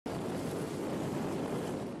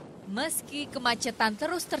Meski kemacetan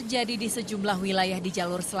terus terjadi di sejumlah wilayah di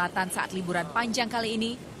jalur selatan saat liburan panjang kali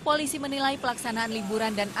ini, polisi menilai pelaksanaan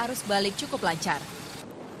liburan dan arus balik cukup lancar.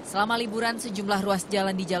 Selama liburan, sejumlah ruas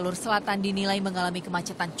jalan di jalur selatan dinilai mengalami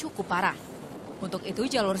kemacetan cukup parah. Untuk itu,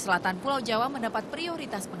 jalur selatan Pulau Jawa mendapat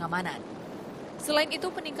prioritas pengamanan. Selain itu,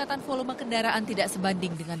 peningkatan volume kendaraan tidak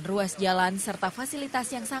sebanding dengan ruas jalan serta fasilitas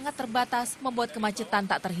yang sangat terbatas membuat kemacetan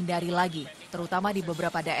tak terhindari lagi, terutama di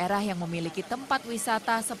beberapa daerah yang memiliki tempat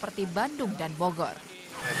wisata seperti Bandung dan Bogor.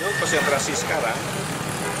 Itu konsentrasi sekarang,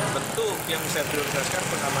 tentu yang saya prioritaskan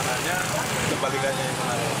pengamanannya kebalikannya yang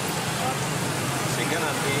kemarin. Sehingga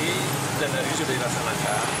nanti, dan hari ini sudah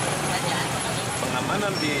dilaksanakan,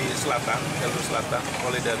 pengamanan di selatan, jalur selatan,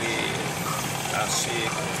 mulai dari Tasik,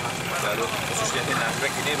 Jalur, khususnya di NET5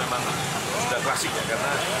 ini memang sudah klasik ya,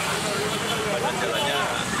 karena badan jalannya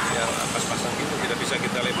ya pas-pasan gitu, tidak bisa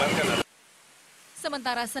kita lebarkan.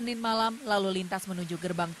 Sementara Senin malam, lalu lintas menuju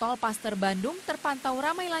gerbang tol Paster Bandung terpantau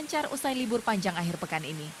ramai lancar usai libur panjang akhir pekan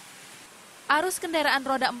ini. Arus kendaraan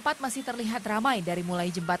roda 4 masih terlihat ramai dari mulai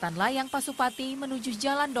jembatan Layang Pasupati menuju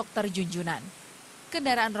Jalan Dr. Junjunan.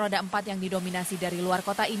 Kendaraan roda 4 yang didominasi dari luar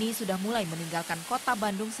kota ini sudah mulai meninggalkan kota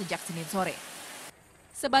Bandung sejak Senin sore.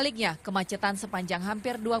 Sebaliknya, kemacetan sepanjang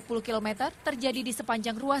hampir 20 km terjadi di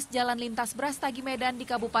sepanjang ruas jalan lintas Brastagi Medan di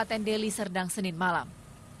Kabupaten Deli Serdang Senin malam.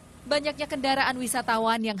 Banyaknya kendaraan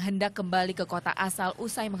wisatawan yang hendak kembali ke kota asal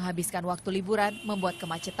usai menghabiskan waktu liburan membuat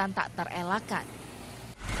kemacetan tak terelakkan.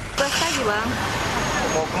 Brastagi, Bang.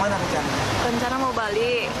 Mau kemana rencana? Rencana mau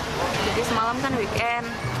balik, jadi semalam kan weekend.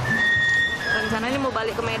 Rencananya mau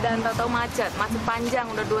balik ke Medan, tahu macet panjang,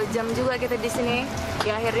 udah 2 jam juga kita di sini.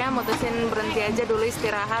 Ya akhirnya mutusin berhenti aja dulu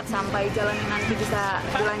istirahat sampai jalan nanti bisa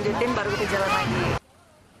dilanjutin baru kita jalan lagi.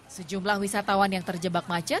 Sejumlah wisatawan yang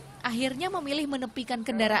terjebak macet akhirnya memilih menepikan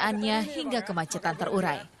kendaraannya hingga kemacetan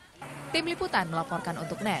terurai. Tim Liputan melaporkan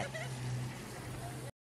untuk NET.